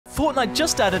Fortnite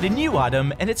just added a new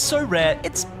item, and it's so rare,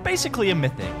 it's basically a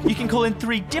mythic. You can call in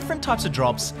 3 different types of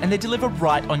drops, and they deliver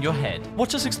right on your head.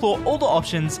 Watch us explore all the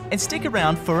options, and stick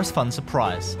around for a fun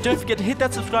surprise. Don't forget to hit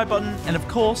that subscribe button, and of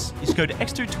course, use code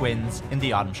X2 Twins in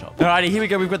the item shop. Alrighty, here we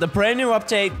go. We've got the brand new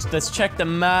update. Let's check the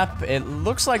map. It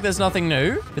looks like there's nothing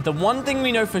new, but the one thing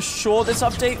we know for sure this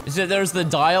update is that there's the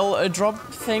dial drop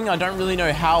thing. I don't really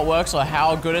know how it works or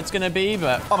how good it's gonna be,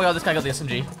 but... Oh my god, this guy got the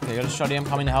SMG. Okay, got a shotty. I'm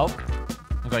coming to help.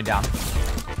 I'm going down.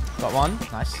 Got one.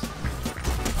 Nice.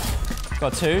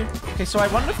 Got 2. Okay, so I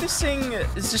wonder if this thing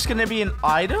is just gonna be an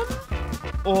item?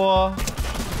 Or...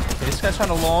 Okay, this guy's trying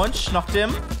to launch. Knocked him.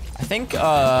 I think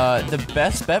the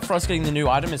best bet for us getting the new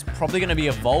item is probably gonna be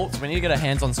a vault. So we need to get our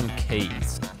hands on some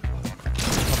keys.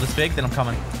 Not this big, then I'm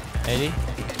coming. 80.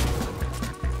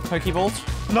 Pokeball.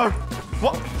 No!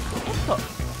 What?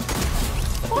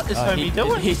 What is homie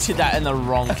doing? He did that in the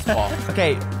wrong spot.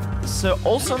 Okay, so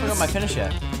also... I haven't got my finish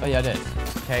yet. Oh yeah, I did.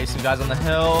 Okay, some guys on the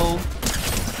hill.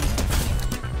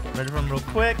 Ready to run real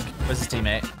quick. Where's his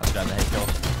teammate? I'll grab the hate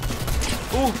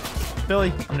kill. Ooh,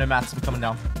 Billy. I'm no mats. I'm coming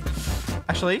down.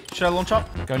 Actually, should I launch up?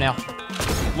 Go now.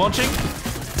 Launching.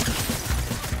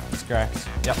 That's correct.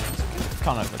 Yep.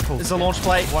 Kind of a cool. It's a launch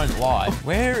plate. Won't lie.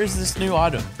 Where is this new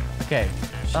item? Okay.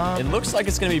 It looks like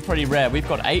it's going to be pretty rare. We've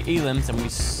got 8 elims and we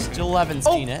still haven't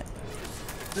seen it.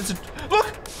 There's a... Look!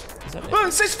 Is that it? Oh,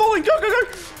 it says falling. Go, go,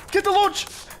 go! Get the launch!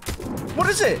 What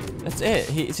is it? That's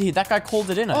it. That guy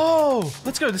called it in. Oh,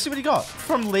 let's go. Let's see what he got.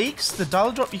 From leaks, the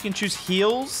dial drop, you can choose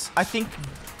heals, I think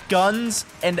guns,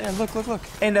 and... Yeah, look.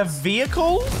 And a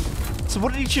vehicle? So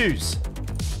what did he choose?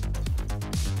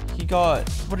 He got...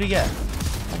 What did he get?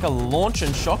 like a launch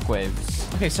and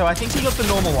shockwaves. Okay, so I think he got the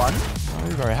normal one.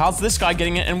 Oh, bro. How's this guy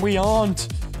getting it and we aren't?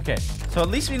 Okay, so at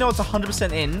least we know it's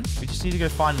 100% in. We just need to go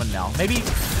find one now. Maybe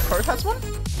Pro has one?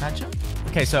 Imagine.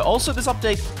 Okay, so also this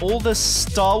update, all the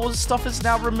Star Wars stuff is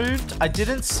now removed. I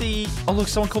didn't see... Oh, look,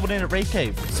 someone called it in at Raid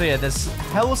Cave. So yeah, there's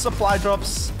hella supply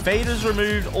drops. Vader's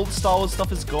removed. All the Star Wars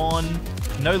stuff is gone.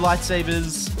 No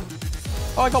lightsabers.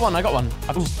 Oh, I got one.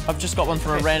 I've just got one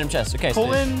from a random chest. Okay,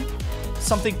 Call in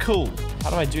something cool. How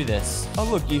do I do this? Oh,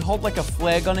 look, you hold like a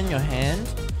flare gun in your hand.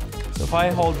 So if I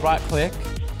hold right click,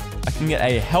 I can get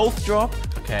a health drop,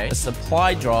 Okay. a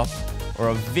supply drop, or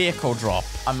a vehicle drop.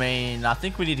 I mean, I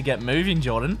think we need to get moving,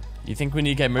 Jordan. You think we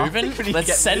need to get moving? think we need to Let's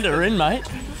get send her in, mate.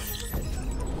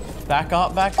 Back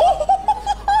up, back up.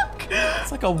 Oh,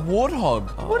 It's like a warthog.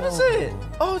 what is it?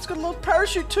 Oh, it's got a little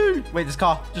parachute too. Wait, this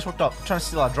car just walked up, trying to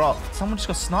steal our drop. Someone just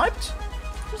got sniped?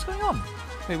 What's going on?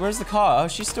 Wait, where's the car? Oh,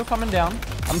 she's still coming down.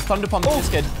 I'm thunder pumping this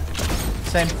kid.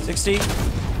 Same. 60.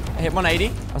 I hit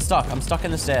 180. I'm stuck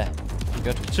in the stair.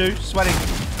 Good. 2, sweating.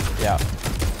 Yeah.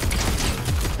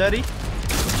 30.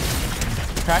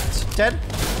 Cracked. Dead.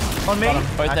 On me. Got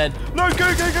 'em. Both dead. No, go.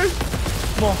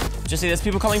 More. Just see, there's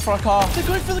people coming for our car. They're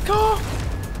going for the car.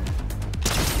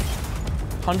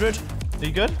 100. Are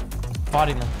you good?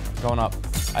 Fighting them. Going up.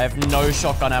 I have no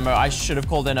shotgun ammo. I should have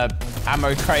called in a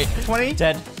ammo crate. 20.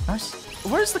 Dead. Nice.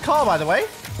 Where's the car, by the way?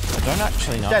 I don't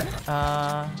actually know. Dead.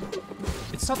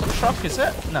 It's not the truck, is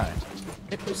it? No.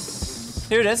 It was...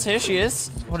 Here it is. Here she is.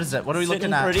 What is it? What are we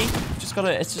Sitting looking at? pretty.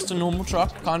 It's just a normal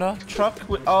truck, kinda. Truck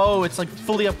with... Oh, it's like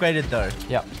fully upgraded though.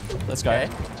 Yep. Let's go. Okay.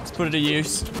 Let's put it to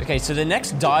use. Okay, so the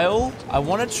next dial, I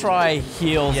want to try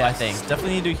heals, I think.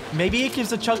 Definitely need to... Maybe it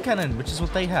gives a chug cannon, which is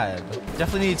what they had.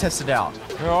 Definitely need to test it out.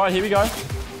 Alright, here we go.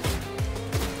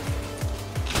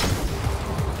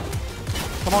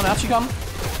 Come on, out you come.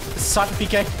 Cypher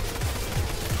PK.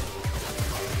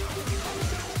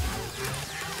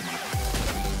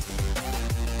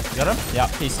 You got him? Yeah,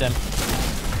 pieced him.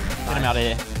 Get him out of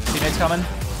here. Teammates coming.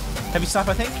 Heavy snipe,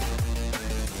 I think.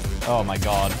 Oh my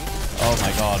god. Oh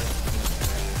my god.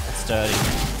 It's dirty.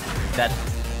 Dead.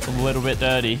 It's a little bit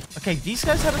dirty. Okay, these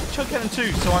guys have a chug cannon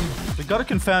too, so we got to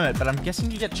confirm it, but I'm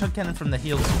guessing you get chug cannon from the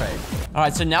heals crate.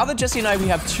 Alright, so now that Jesse and I, we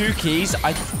have 2 keys,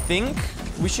 I think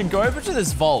we should go over to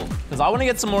this vault, because I want to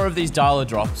get some more of these dialer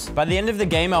drops. By the end of the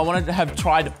game, I want to have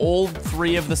tried all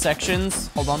 3 of the sections.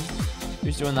 Hold on.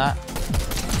 Who's doing that?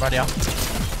 Right here.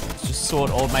 Let's just sort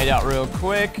all made out real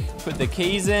quick. Put the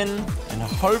keys in, and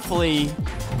hopefully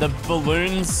the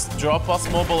balloons drop us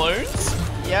more balloons.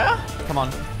 Yeah? Come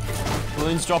on.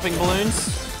 Balloons dropping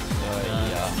balloons.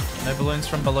 No balloons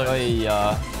from below.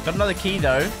 Yeah. Got another key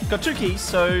though. Got 2 keys,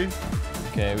 so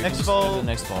Okay, we Next can just go to vault. the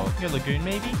next vault. your lagoon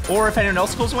maybe? Or if anyone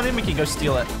else calls one in, we can go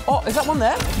steal it. Oh, is that one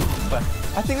there? Where?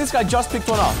 I think this guy just picked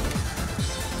one up.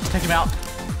 Take him out.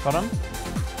 Got him?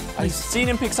 I've seen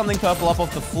him pick something purple up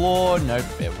off the floor. Nope,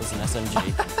 it was an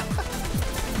SMG.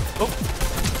 Oh.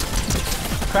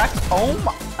 Cracked. Oh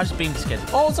my. I just beamed this kid.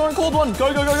 Oh, someone called one.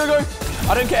 Go, go, go, go, go.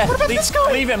 I don't care. What about this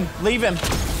guy? Leave him. Leave him.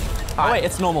 Oh, wait,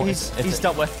 it's normal. He's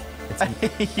dealt with.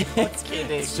 It's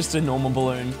kidding. It's just a normal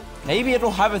balloon. Maybe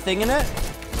it'll have a thing in it.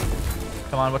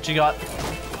 Come on, what you got?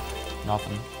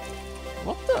 Nothing.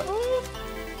 What the?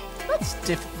 That's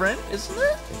different, isn't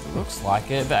it? Looks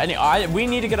like it. But anyway, we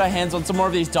need to get our hands on some more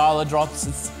of these dialer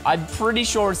drops. I'm pretty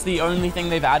sure it's the only thing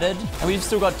they've added. And we've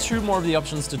still got 2 more of the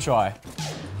options to try.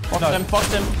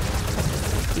 Boxed him.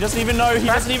 He doesn't even know. He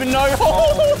doesn't even know.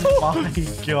 Oh my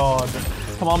god.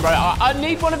 Come on, bro. I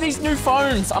need one of these new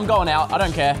phones. I'm going out. I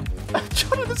don't care.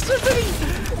 John, there's so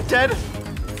many. Dead.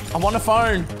 I want a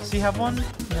phone. Does he have one?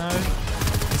 No.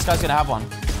 This guy's gonna have one.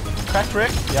 Cracked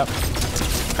Rick. Yep.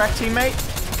 Cracked teammate.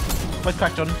 Where's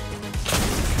cracked John?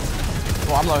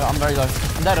 Oh, I'm low. I'm very low.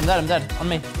 I'm dead. On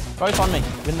me. Both on me.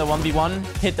 Win the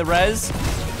 1v1. Hit the res.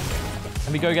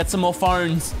 And we go get some more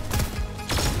phones.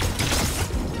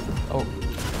 Oh.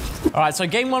 All right, so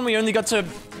game 1, we only got to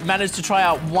manage to try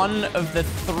out 1 of the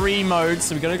 3 modes.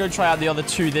 So we gotta go try out the other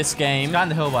 2 this game. Down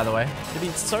the hill, by the way. It'd be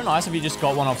so nice if you just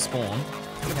got one off spawn.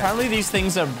 Yeah. Apparently these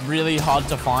things are really hard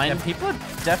to find. Yeah, people are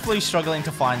definitely struggling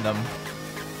to find them.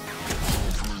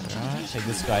 Alright, take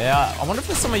this guy out. I wonder if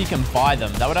there's somewhere you can buy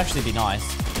them. That would actually be nice.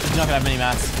 He's not gonna have many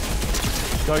mats.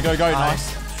 Go.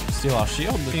 Nice. Steal our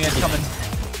shield. It's coming.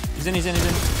 He's in.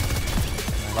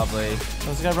 Lovely.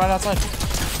 Let's go right outside.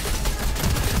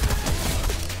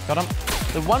 Got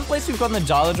him. The one place we've gotten the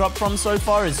dialer drop from so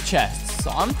far is chests. So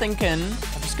I'm thinking,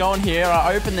 I just go in here,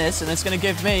 I open this, and it's gonna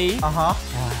give me...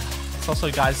 It's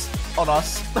also, guys, on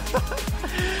us.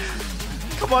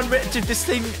 Come on, dude, this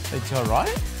thing... Wait, to our right?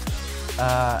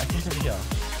 I think it's over here.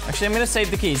 Actually, I'm gonna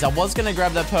save the keys. I was gonna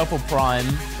grab that purple prime,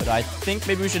 but I think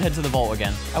maybe we should head to the vault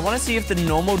again. I wanna see if the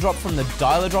normal drop from the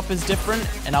dialer drop is different,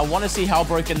 and I wanna see how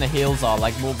broken the heals are,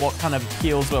 like what kind of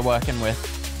heals we're working with.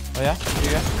 Oh yeah, here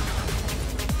you go.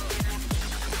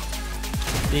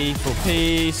 D for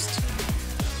Beast.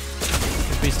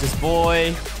 Beast is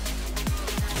boy.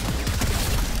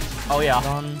 Oh yeah,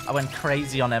 I went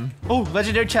crazy on him. Oh,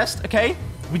 legendary chest, okay.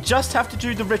 We just have to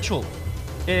do the ritual.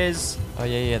 It is... Oh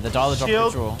yeah, the dialer drop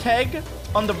shield, ritual. keg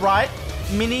on the right,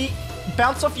 mini,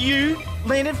 bounce off you,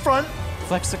 lean in front.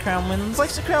 Flex the crown wins.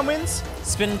 Flex the crown wins.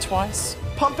 Spin twice.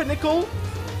 Pump a nickel.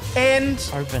 And...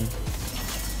 Open.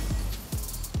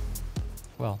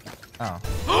 Well. Oh.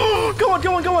 Go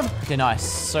on. Okay, nice.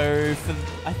 So,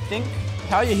 I think...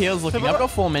 How are your heals looking? I've got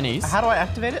 4 minis. How do I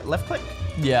activate it? Left click?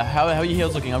 Yeah, how are your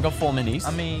heals looking? I've got 4 minis.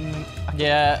 I mean...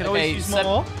 Yeah, can always use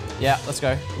more. Yeah, let's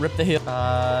go. Rip the heal.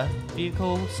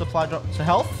 Vehicle, supply drop. So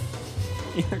health?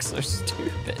 You look so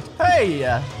stupid. Hey!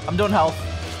 I'm doing health.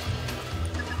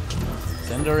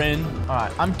 Send her in.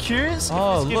 Alright, I'm curious.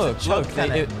 Oh, look.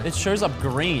 It shows up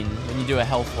green when you do a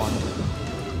health one.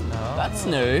 Oh. That's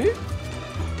new.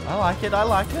 I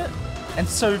like it. And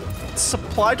so,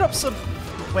 supply drops are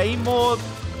way more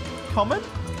common,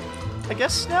 I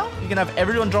guess, now. You're gonna have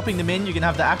everyone dropping them in. You're gonna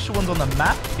have the actual ones on the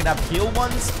map. You're gonna have heal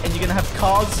ones. And you're gonna have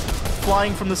cars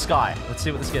flying from the sky. Let's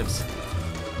see what this gives.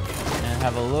 And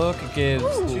have a look. It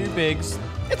gives 2 bigs.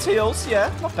 It's heals,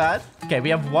 yeah. Not bad. Okay, we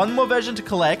have one more version to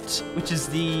collect, which is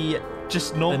the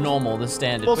just normal. The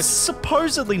standard. Well,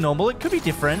 supposedly normal. It could be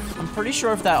different. I'm pretty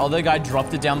sure if that other guy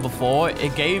dropped it down before,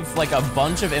 it gave like a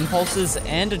bunch of impulses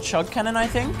and a chug cannon, I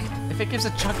think. If it gives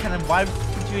a chug cannon, why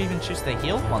would you even choose the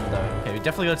healed one, though? Okay, we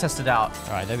definitely got to test it out.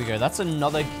 All right, there we go. That's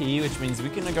another key, which means we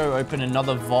can go open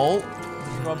another vault.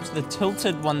 Drops the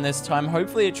tilted one this time.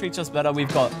 Hopefully it treats us better.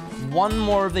 We've got 1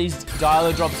 more of these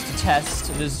dialer drops to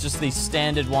test. There's just the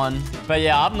standard one. But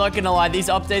yeah, I'm not gonna lie. These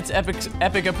updates,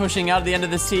 Epic are pushing out at the end of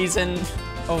the season.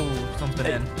 Oh, something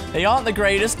in. They aren't the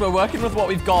greatest. We're working with what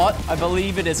we've got. I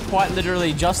believe it is quite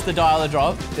literally just the dialer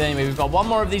drop. But anyway, we've got 1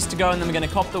 more of these to go, and then we're gonna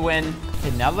cop the win.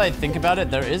 Okay, now that I think about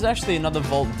it, there is actually another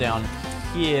vault down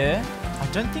here. I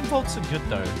don't think vaults are good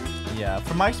though. Yeah,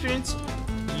 from my experience,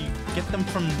 you get them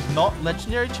from not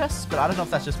legendary chests, but I don't know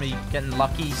if that's just me getting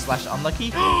lucky / unlucky.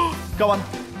 Go on.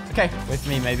 Okay. With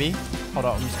me, maybe. Hold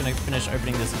on, I'm just gonna finish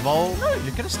opening this vault. No,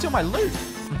 you're gonna steal my loot.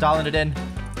 I'm dialing it in.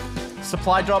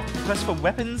 Supply drop, request for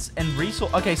weapons and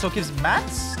resource. Okay, so it gives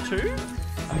mats too,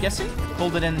 I'm guessing.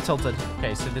 Hold it in and tilted.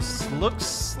 Okay, so this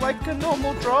looks like a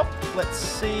normal drop. Let's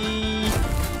see.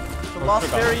 The last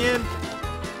variant.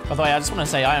 By the way, I just want to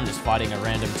say I am just fighting a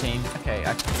random team. Okay,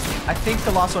 I think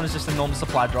the last one is just a normal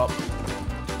supply drop.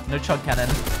 No chug cannon.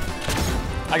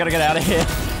 I gotta get out of here.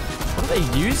 What are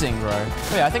they using, bro?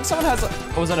 Wait, I think someone has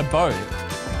or was that a boat?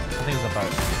 I think it was a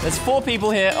boat. There's 4 people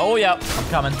here. Oh, yeah. I'm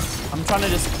coming. I'm trying to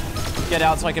just get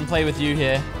out so I can play with you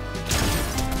here.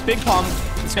 Big pump.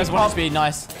 This guy's one speed.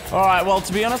 Nice. All right, well,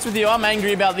 to be honest with you, I'm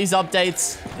angry about these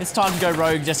updates. It's time to go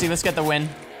rogue, Jesse. Let's get the win.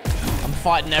 I'm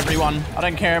fighting everyone. I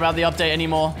don't care about the update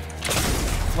anymore.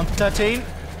 113.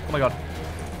 Oh my god.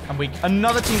 I'm weak.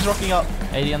 Another team's rocking up.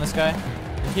 80 on this guy.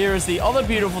 And here is the other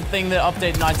beautiful thing that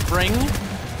update nights bring.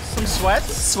 Some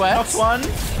sweats. Sweats. Knocked one.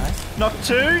 Nice. Knocked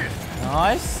two.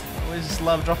 Nice. Always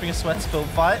love dropping a sweat spilled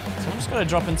fight. So I'm just gonna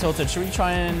drop in tilted. Should we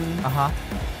try and...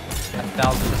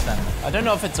 1000%. I don't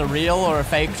know if it's a real or a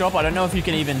fake drop. I don't know if you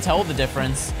can even tell the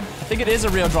difference. I think it is a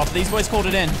real drop. These boys called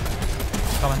it in.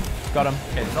 Coming. Got him.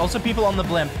 Okay, there's also people on the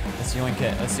blimp. Let's yoink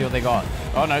it. Let's see what they got.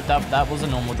 Oh, no, that was a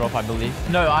normal drop, I believe.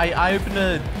 No, I opened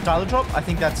a dialer drop. I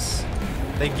think that's...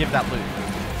 They give that loot.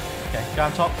 Okay, go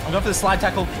on top. I'm going for the slide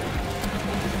tackle.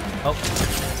 Oh.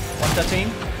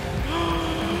 113.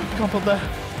 Can't put there.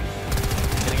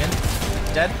 Getting in.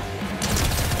 Dead.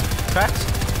 Cracked.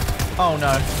 Oh,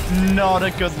 no. Not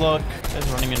a good look. He's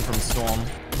running in from Storm.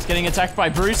 He's getting attacked by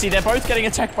Brucey. They're both getting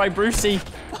attacked by Brucey.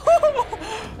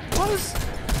 What is...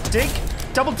 Dink?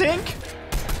 Double dink?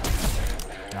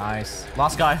 Nice.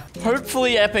 Last guy.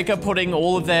 Hopefully Epic are putting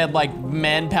all of their, like,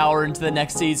 manpower into the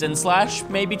next season /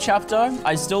 maybe chapter.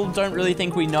 I still don't really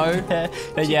think we know.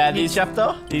 But yeah, these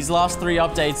last 3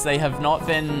 updates, they have not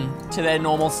been to their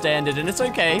normal standard. And it's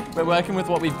okay. We're working with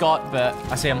what we've got, but...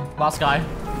 I see him. Last guy.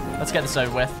 Let's get this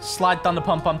over with. Slide Thunder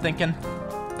Pump, I'm thinking.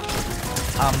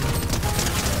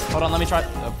 Hold on, let me try.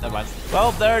 Oh, never mind.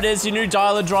 Well, there it is. Your new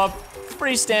dialer drop. It's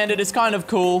pretty standard. It's kind of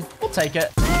cool. We'll take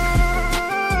it.